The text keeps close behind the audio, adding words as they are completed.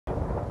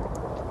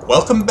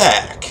welcome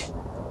back.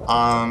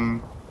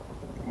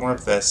 More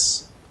of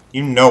this.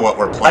 You know what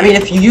we're playing. I mean,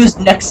 if you use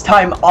next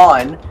time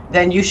on,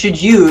 then you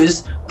should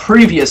use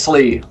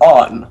previously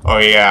on. Oh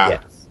yeah.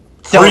 Yes.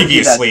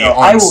 Previously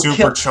on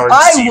Supercharged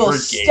I will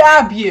Secret Game.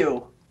 stab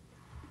you.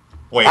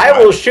 Wait, I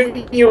what? will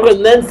shoot you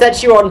and then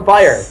set you on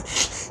fire.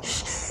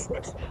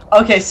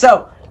 Okay,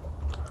 so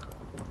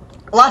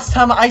last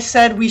time I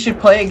said we should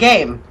play a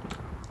game.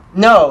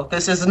 No,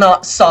 this is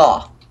not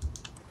Saw.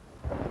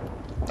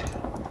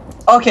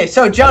 Okay,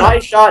 so Jonah. I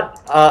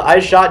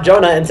shot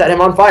Jonah and set him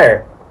on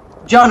fire.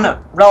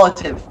 Jonah,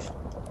 relative.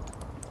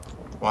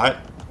 What?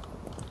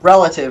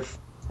 Relative.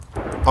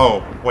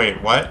 Oh,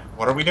 wait, what?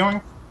 What are we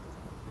doing?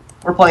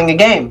 We're playing a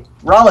game.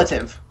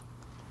 Relative.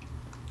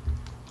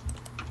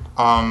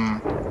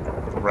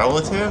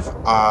 Relative?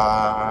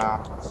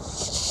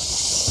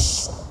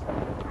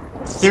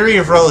 Theory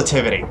of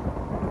relativity.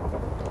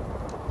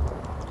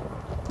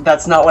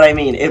 That's not what I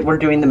mean. We're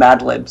doing the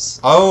Mad Libs.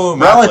 Oh,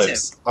 Mad Relative.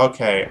 Libs.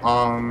 Okay,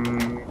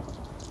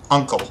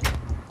 uncle.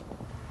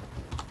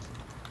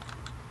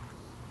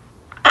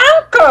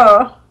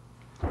 Uncle!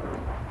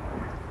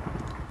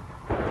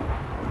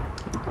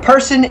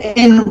 Person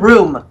in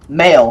room,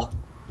 male.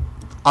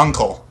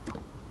 Uncle.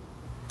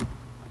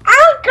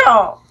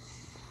 Uncle!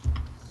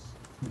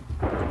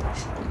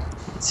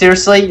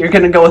 Seriously, you're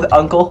gonna go with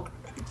uncle?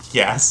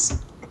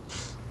 Yes.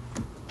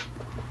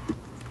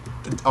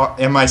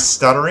 Am I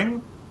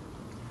stuttering?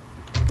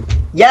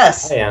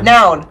 Yes! I am.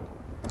 Noun.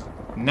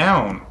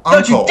 Noun. Don't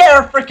Uncle. you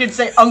dare frickin'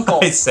 say uncle!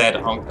 I said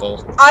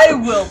uncle. I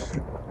will.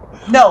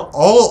 No.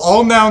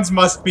 All nouns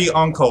must be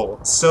uncle,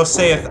 so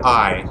saith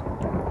I.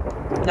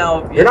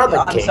 No, You're not the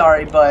I'm king.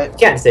 sorry, but You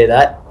can't say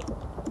that.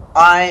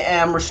 I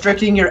am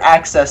restricting your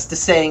access to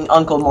saying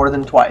uncle more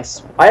than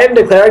twice. I am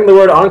declaring the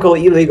word uncle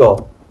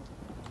illegal.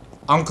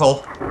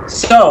 Uncle.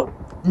 So,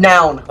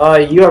 noun.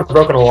 You have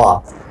broken a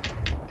law.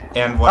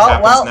 And what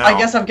happens well, now? I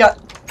guess I've got.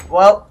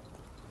 Well,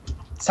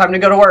 it's time to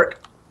go to work.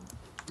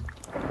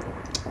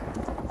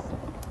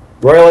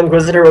 Royal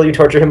Inquisitor, will you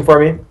torture him for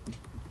me?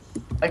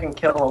 I can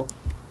kill him.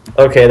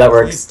 Okay, that Please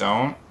works.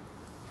 don't.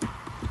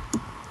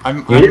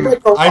 I'm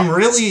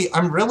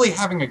really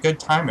having a good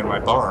time in my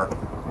bar.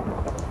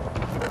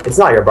 It's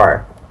not your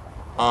bar.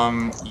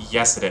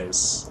 Yes it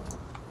is.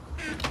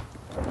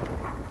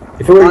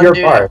 If it were Come your on,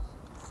 dude. bar,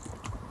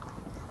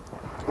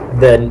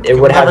 then it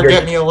You'll would have never your.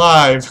 get me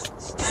alive.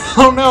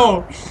 Oh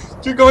no!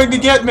 You're going to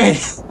get me!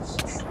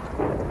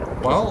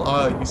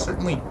 Well, you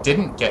certainly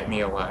didn't get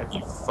me alive,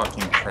 you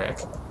fucking prick.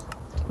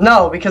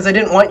 No, because I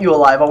didn't want you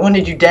alive. I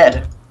wanted you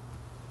dead.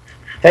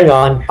 Hang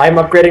on, I'm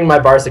upgrading my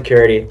bar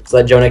security so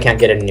that Jonah can't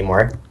get in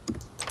anymore.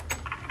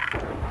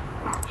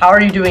 How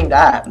are you doing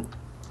that?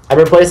 I'm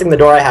replacing the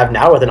door I have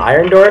now with an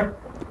iron door.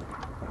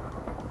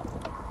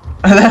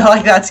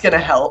 Like that's gonna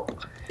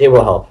help. It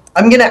will help.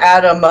 I'm gonna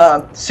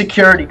add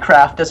security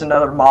craft as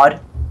another mod.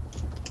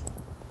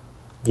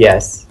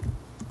 Yes.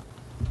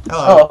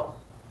 Hello. Oh,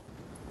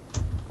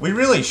 We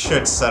really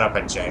should set up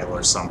a jail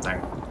or something.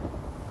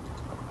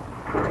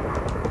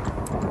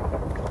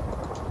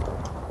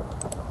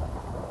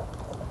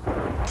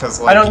 Cause,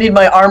 like, I don't need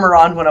my armor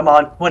on when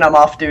I'm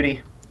off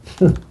duty.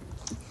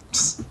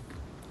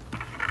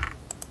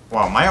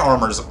 Wow, my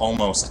armor's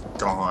almost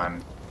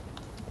gone.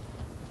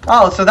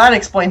 Oh, so that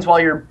explains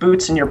why your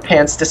boots and your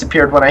pants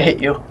disappeared when I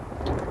hit you.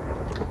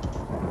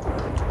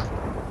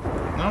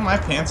 No, my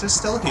pants are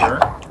still here.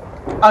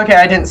 Okay,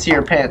 I didn't see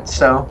your pants,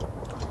 so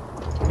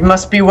you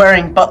must be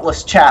wearing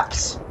buttless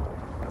chaps.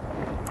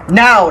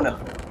 Noun.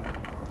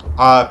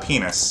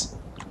 Penis.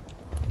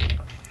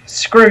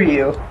 Screw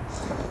you.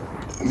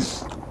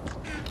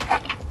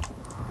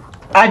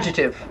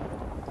 Adjective.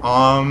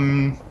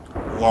 Long.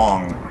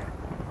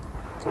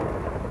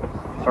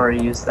 I've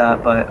already used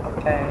that, but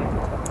okay.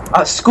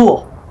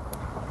 School.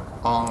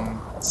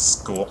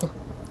 School.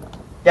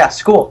 Yeah,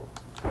 school.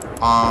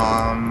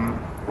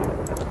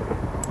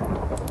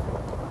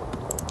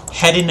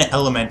 Hedden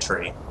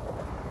Elementary.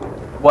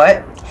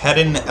 What?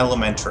 Hedden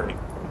Elementary.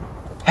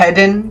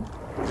 Hedden.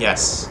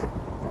 Yes.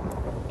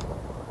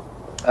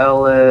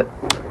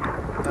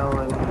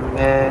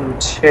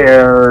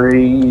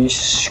 Elementary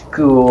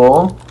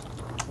school.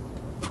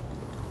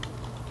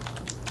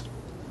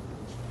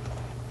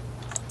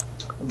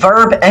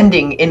 Verb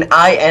ending in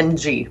ing.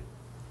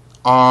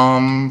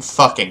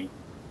 Fucking.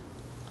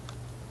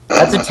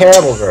 That's a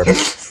terrible verb.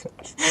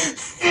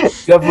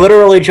 You have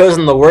literally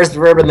chosen the worst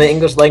verb in the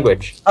English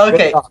language.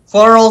 Okay,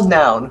 plural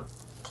noun.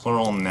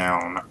 Plural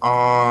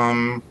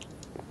noun.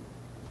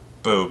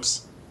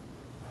 Boobs.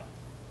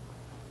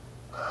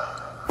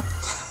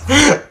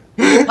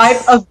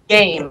 Type of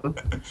game.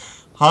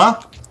 Huh?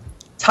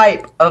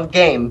 Type of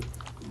game.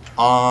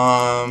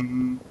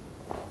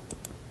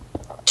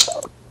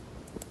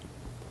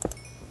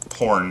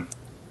 Porn.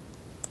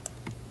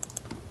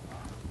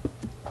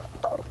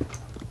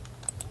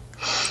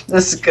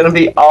 This is gonna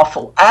be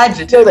awful. You know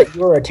Adjective. that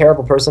you are a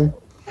terrible person.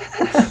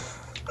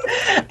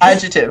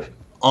 Adjective.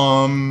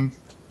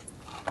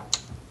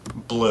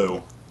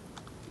 Blue.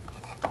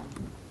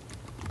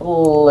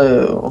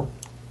 Blue.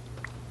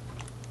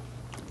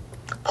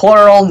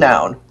 Plural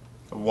noun.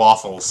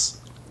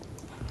 Waffles.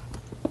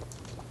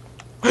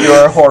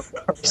 You're a horrible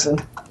person.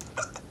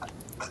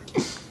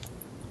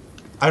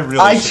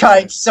 I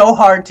tried so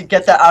hard to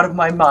get that out of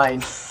my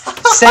mind.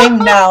 Same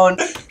noun,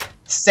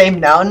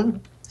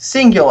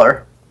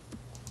 singular.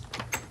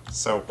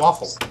 So,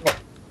 waffle.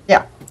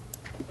 Yeah.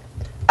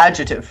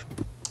 Adjective.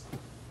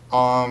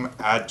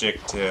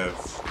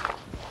 Adjective.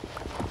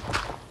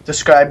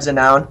 Describes a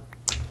noun.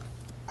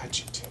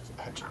 Adjective.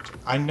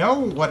 I know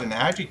what an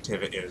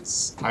adjective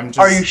is. I'm just...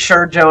 Are you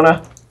sure,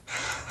 Jonah?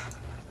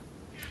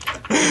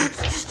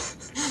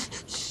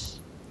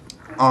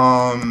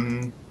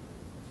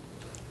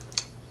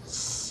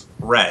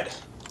 Red.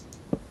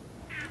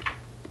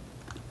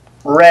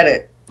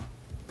 Reddit.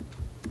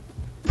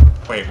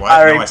 Wait, what?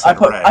 No, I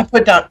said red. I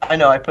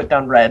put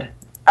down red.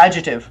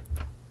 Adjective.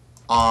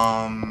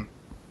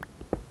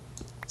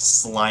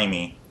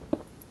 Slimy.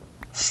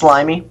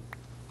 Slimy.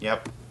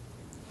 Yep.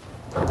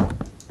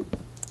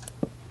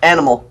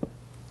 Animal.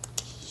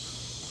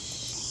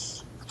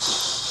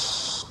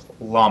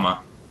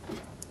 Llama.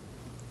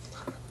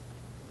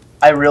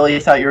 I really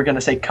thought you were gonna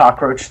say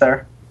cockroach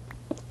there.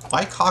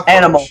 Why cockroach?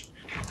 Animal.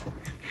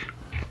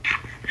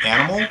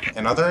 Animal?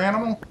 Another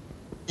animal?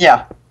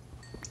 Yeah.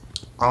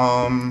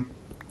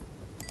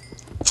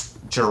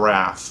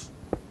 Giraffe.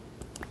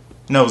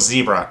 No,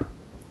 zebra.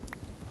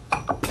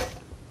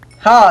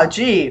 Ha,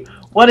 gee,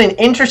 what an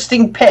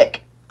interesting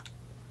pick.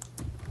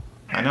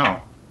 I know.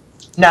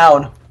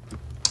 Noun.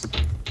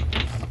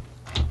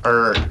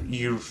 Are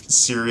you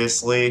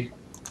seriously?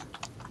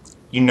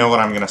 You know what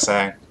I'm gonna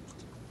say.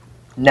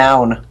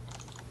 Noun.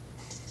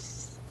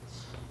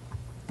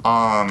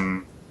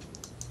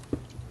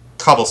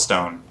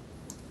 Cobblestone.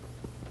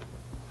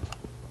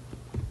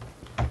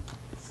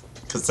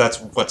 Because that's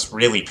what's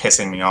really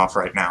pissing me off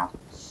right now.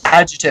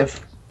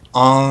 Adjective.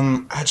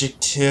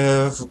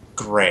 Adjective,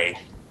 gray.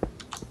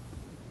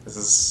 This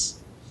is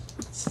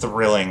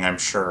thrilling, I'm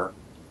sure.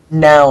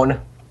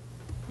 Noun.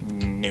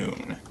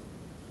 Noon.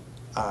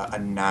 A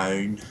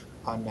noun.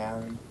 A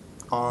noun.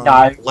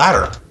 No.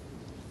 Ladder.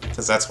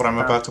 Because that's what I'm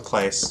about to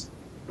place.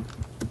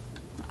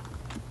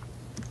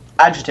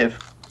 Adjective.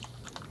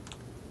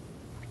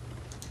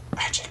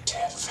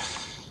 Adjective.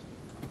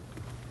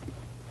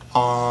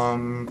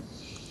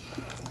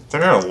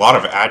 There are a lot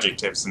of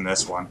adjectives in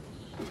this one.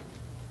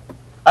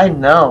 I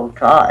know,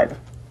 God.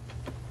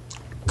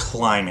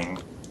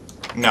 Climbing.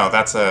 No,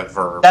 that's a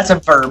verb. That's a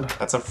verb.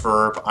 That's a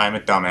verb. I'm a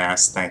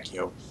dumbass. Thank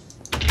you.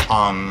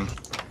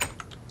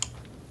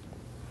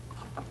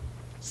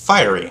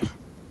 Fiery.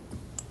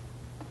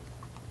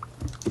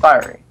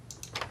 Fiery.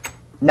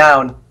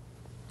 Noun.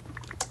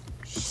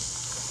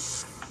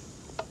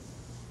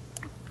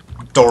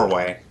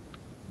 Doorway.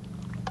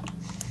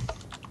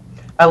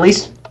 At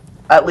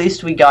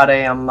least we got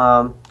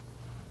a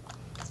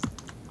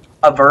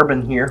verb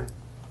in here.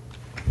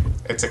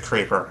 It's a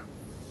creeper.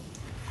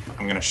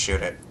 I'm gonna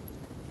shoot it.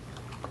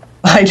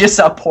 I just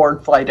saw porn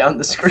fly down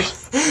the screen.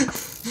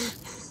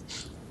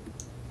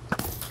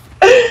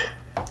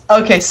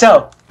 Okay,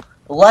 so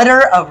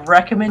letter of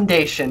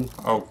recommendation.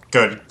 Oh,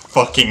 good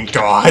fucking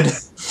God.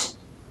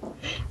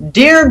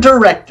 Dear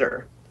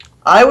Director,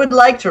 I would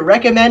like to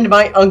recommend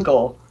my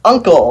uncle,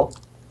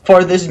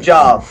 for this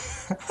job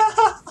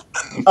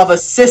of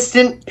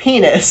assistant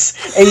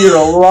penis in your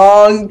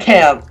long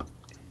camp.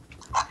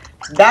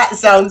 That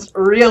sounds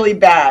really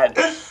bad.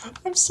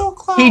 I'm so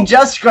close. He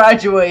just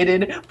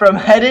graduated from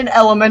Hedden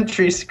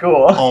Elementary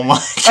School. Oh my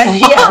God. And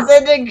he has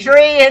a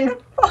degree in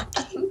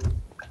fucking...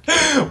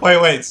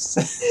 Wait,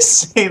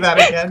 say that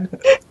again.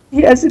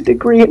 He has a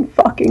degree in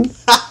fucking...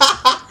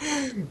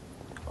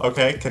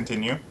 Okay,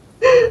 continue.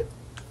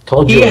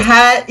 Told you.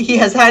 He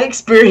has had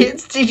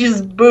experience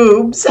teaches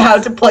boobs how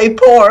to play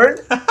porn.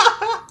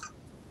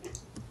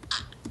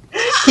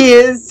 He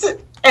is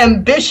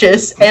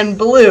ambitious and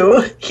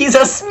blue. He's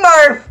a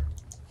Smurf.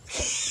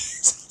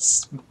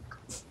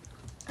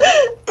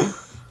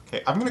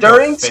 Okay, I'm gonna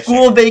During go fishing.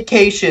 school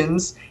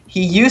vacations,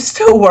 he used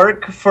to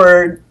work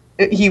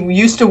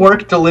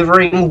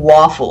delivering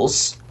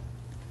waffles.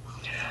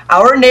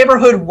 Our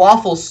neighborhood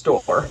waffle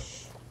store.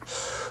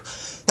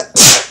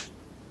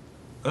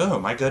 Oh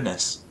my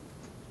goodness.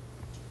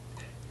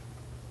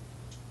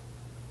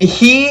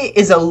 He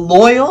is a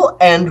loyal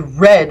and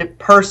red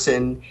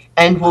person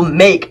and will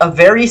make a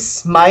very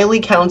smiley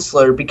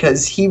counselor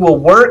because he will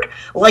work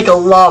like a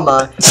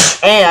llama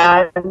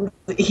and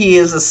he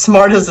is as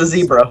smart as a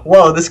zebra.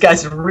 Whoa, this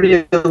guy's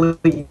really,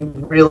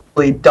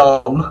 really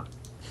dumb.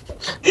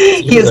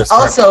 He is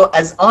also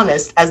as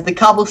honest as the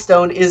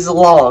cobblestone is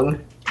long.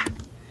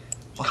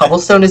 What?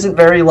 Cobblestone isn't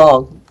very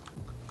long.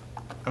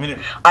 I mean,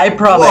 I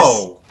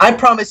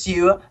promise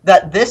you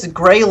that this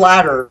gray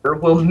ladder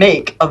will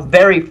make a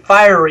very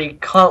fiery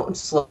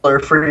counselor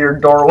for your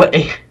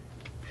doorway.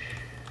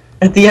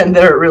 At the end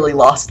there, it really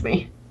lost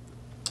me.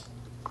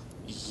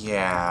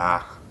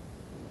 Yeah.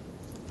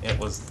 It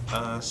was,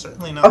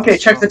 certainly not... Okay,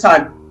 check the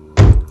time.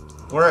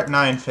 We're at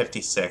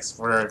 9:56.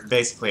 We're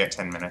basically at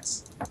 10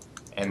 minutes.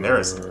 And there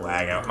is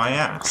lag out my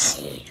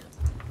ass.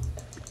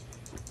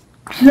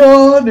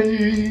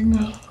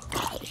 Yawning.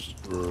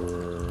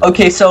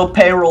 Okay, so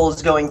payroll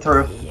is going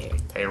through.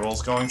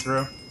 Payroll's going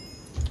through?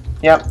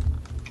 Yep.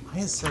 Why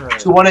is there a...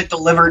 Do you want it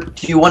delivered?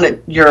 Do you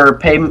want your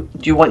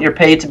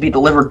pay to be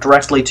delivered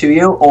directly to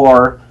you,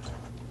 or?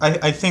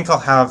 I think I'll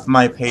have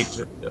my pay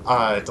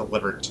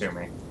delivered to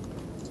me.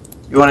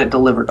 You want it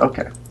delivered?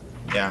 Okay.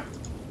 Yeah.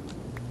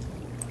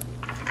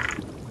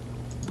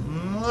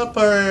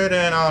 Upward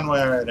and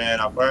onward and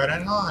upward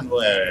and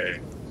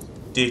onward.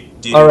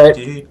 Alright.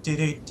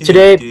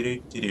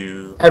 Today,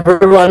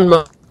 everyone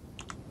must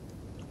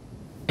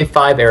pay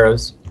 5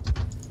 arrows.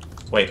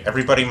 Wait,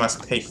 everybody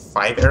must pay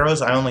 5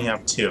 arrows? I only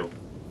have 2.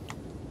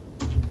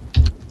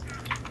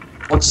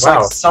 Looks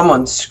like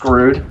someone's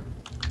screwed.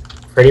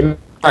 Pretty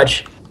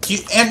much.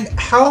 And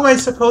how am I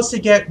supposed to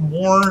get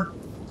more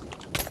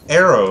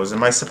arrows?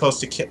 Am I supposed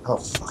to kill... Oh,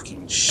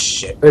 fucking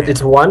shit, man.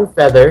 It's 1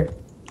 feather,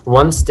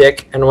 1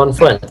 stick, and 1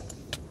 flint.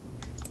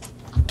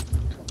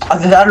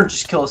 Either that or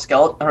just kill a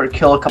skeleton, or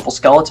kill a couple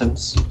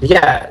skeletons.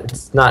 Yeah,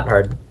 it's not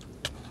hard.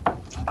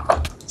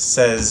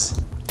 Says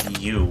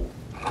you.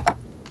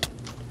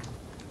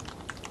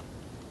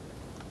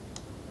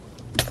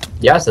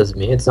 Yeah, says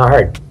me. It's not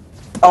hard.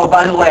 Oh,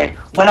 by the way,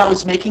 when I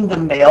was making the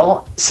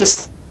mail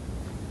system,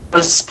 I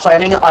was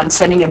planning on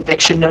sending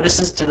eviction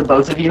notices to the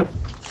both of you.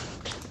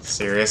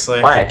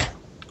 Seriously? Why?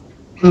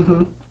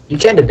 Mm-hmm. You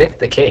can't evict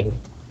the king.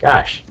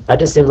 Gosh, that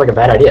just seems like a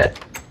bad idea.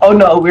 Oh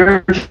no, we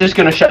were just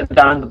gonna shut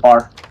down the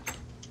bar.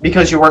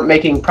 Because you weren't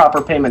making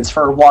proper payments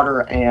for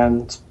water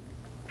and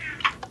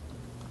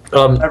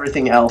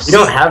everything else. We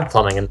don't have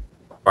plumbing in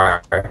the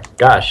bar.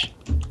 Gosh.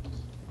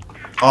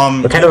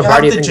 What kind of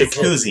bar do you the think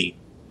jacuzzi.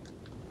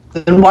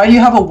 Then why do you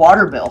have a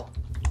water bill?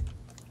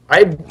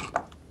 I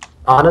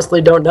honestly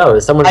don't know.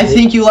 Is someone? I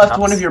think you left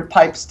one of your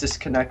pipes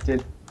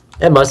disconnected.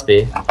 It must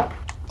be.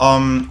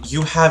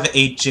 You have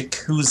a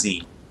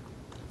jacuzzi.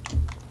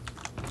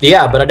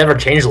 Yeah, but I never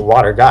changed the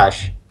water.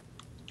 Gosh,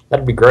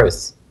 that'd be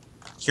gross.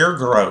 You're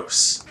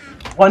gross.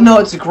 Well, no,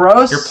 it's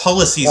gross. Your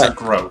policies are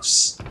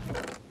gross.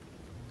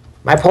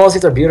 My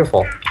policies are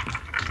beautiful.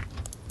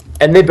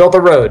 And they built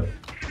a road.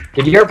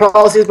 Did your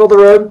policies build a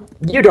road?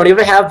 You don't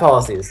even have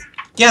policies.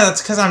 Yeah,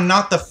 that's because I'm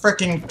not the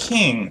frickin'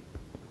 king.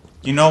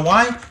 You know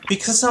why?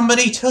 Because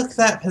somebody took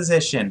that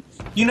position.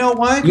 You know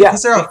why?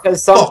 Because they're a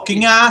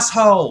fucking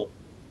asshole.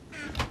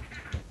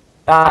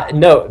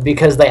 No,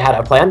 because they had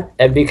a plan,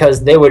 and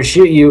because they would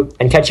shoot you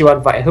and catch you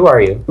on fire. Who are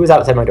you? Who's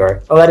outside my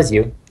door? Oh, that is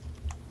you.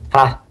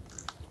 Ha.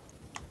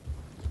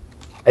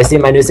 I see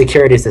my new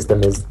security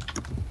system is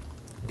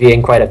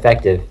being quite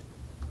effective.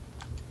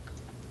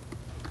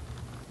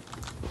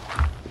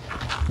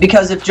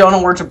 Because if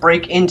Jonah were to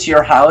break into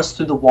your house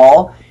through the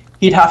wall,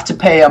 he'd have to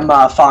pay him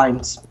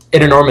fines.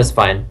 An enormous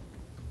fine.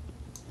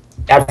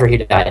 After he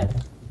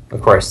died,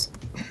 of course.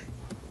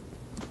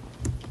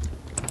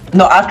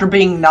 No, after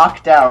being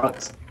knocked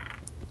out.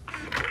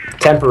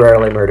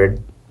 Temporarily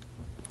murdered.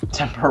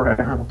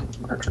 Temporarily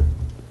murdered.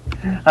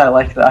 I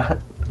like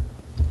that.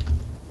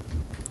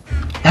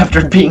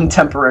 After being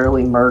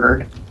temporarily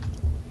murdered.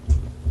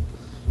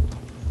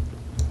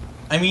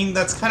 I mean,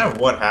 that's kind of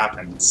what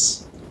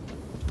happens.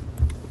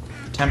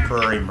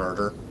 Temporary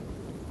murder.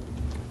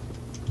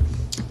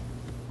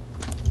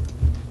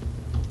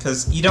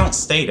 Because you don't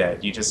stay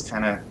dead, you just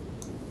kind of...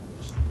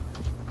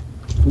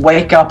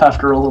 Wake up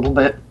after a little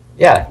bit.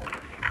 Yeah.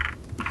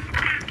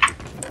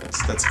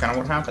 That's kind of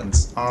what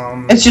happens.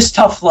 It's just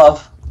tough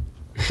love.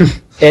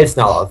 It's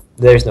not love.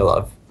 There's no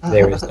love.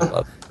 There is no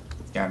love.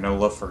 Yeah, no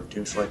love for a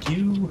douche like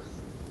you.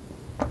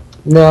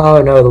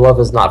 No, the love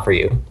is not for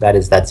you.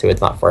 That's who it's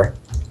not for.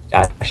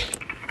 Gosh.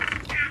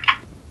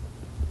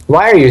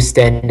 Why are you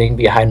standing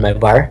behind my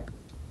bar?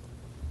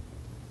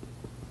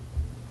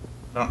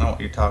 I don't know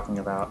what you're talking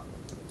about.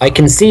 I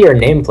can see your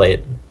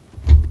nameplate.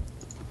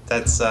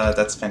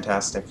 That's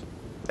fantastic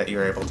that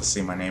you're able to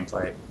see my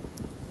nameplate.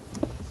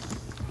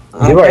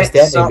 You are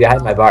standing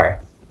behind my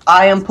bar.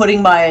 I am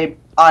putting my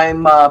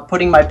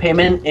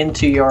payment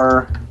into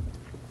your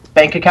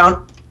bank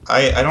account.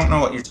 I don't know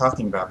what you're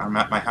talking about. I'm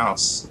at my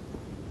house.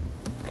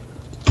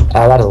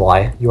 That is a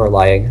lie. You are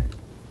lying.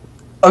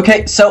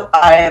 Okay, so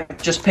I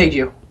have just paid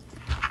you,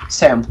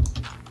 Sam.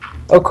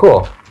 Oh,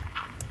 cool.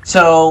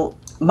 So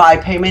my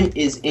payment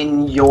is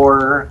in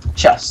your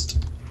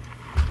chest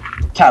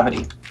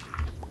cavity.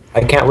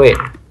 I can't wait.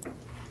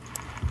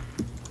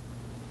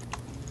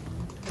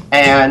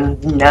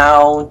 And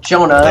now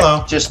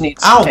Jonah just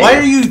needs to pay. Why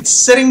are you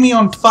setting me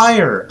on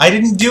fire? I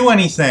didn't do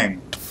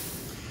anything.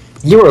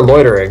 You were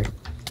loitering.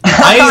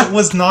 I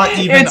was not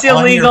even It's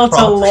illegal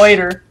to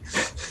loiter.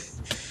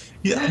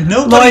 Yeah,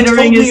 nobody told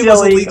me it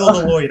was illegal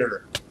to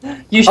loiter.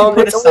 You should put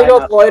a it's sign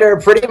illegal up. to loiter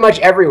pretty much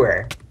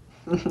everywhere.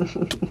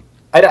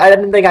 I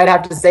didn't think I'd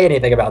have to say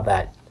anything about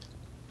that.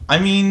 I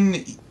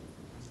mean...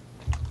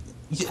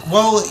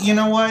 Well, you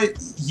know what?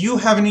 You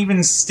haven't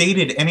even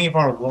stated any of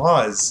our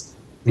laws.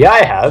 Yeah,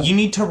 I have. You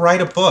need to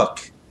write a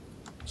book.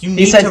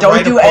 He said,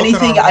 don't do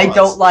anything I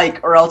don't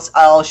like, or else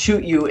I'll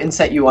shoot you and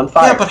set you on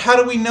fire. Yeah, but how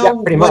do we know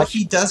what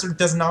he does or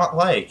does not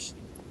like?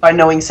 By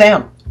knowing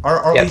Sam.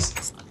 Are we...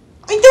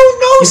 I don't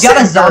know. You've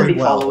got a zombie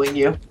following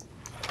you.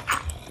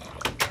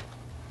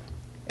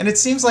 And it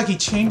seems like he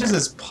changes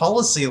his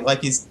policy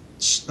like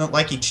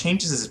he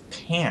changes his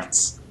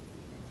pants.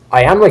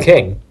 I am the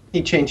king.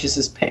 He changes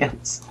his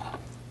pants.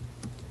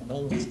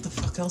 Well, what the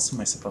fuck else am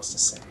I supposed to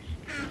say?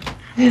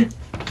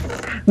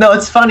 No,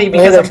 it's funny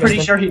because I'm pretty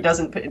sure he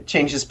doesn't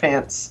change his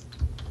pants.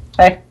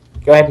 Hey.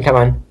 Go ahead and come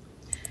on.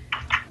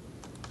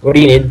 What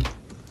do you need?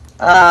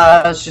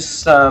 It's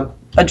just a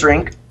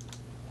drink.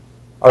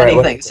 Right,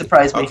 anything.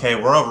 Surprise me. Okay,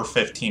 we're over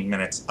 15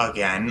 minutes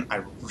again.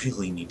 I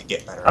really need to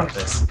get better at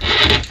this.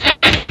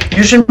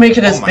 You should make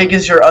it as big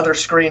as your other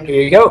screen.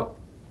 Here you go.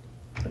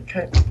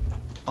 Okay.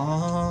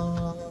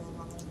 No,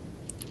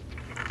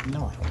 I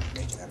don't want to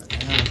make it out of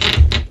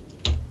there.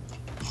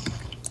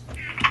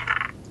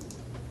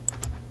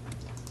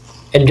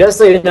 And just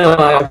so you know,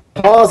 my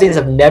policies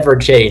have never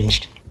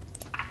changed.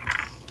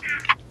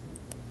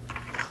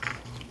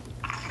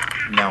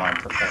 Now I'm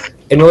prepared.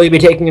 And will you be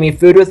taking any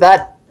food with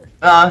that?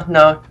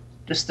 No.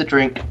 Just the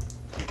drink.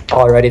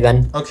 Alrighty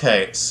then.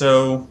 Okay,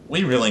 so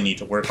we really need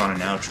to work on an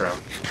outro.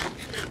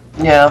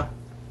 Yeah.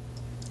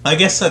 I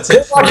guess that's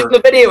Quit it for... watching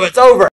the video, it's over!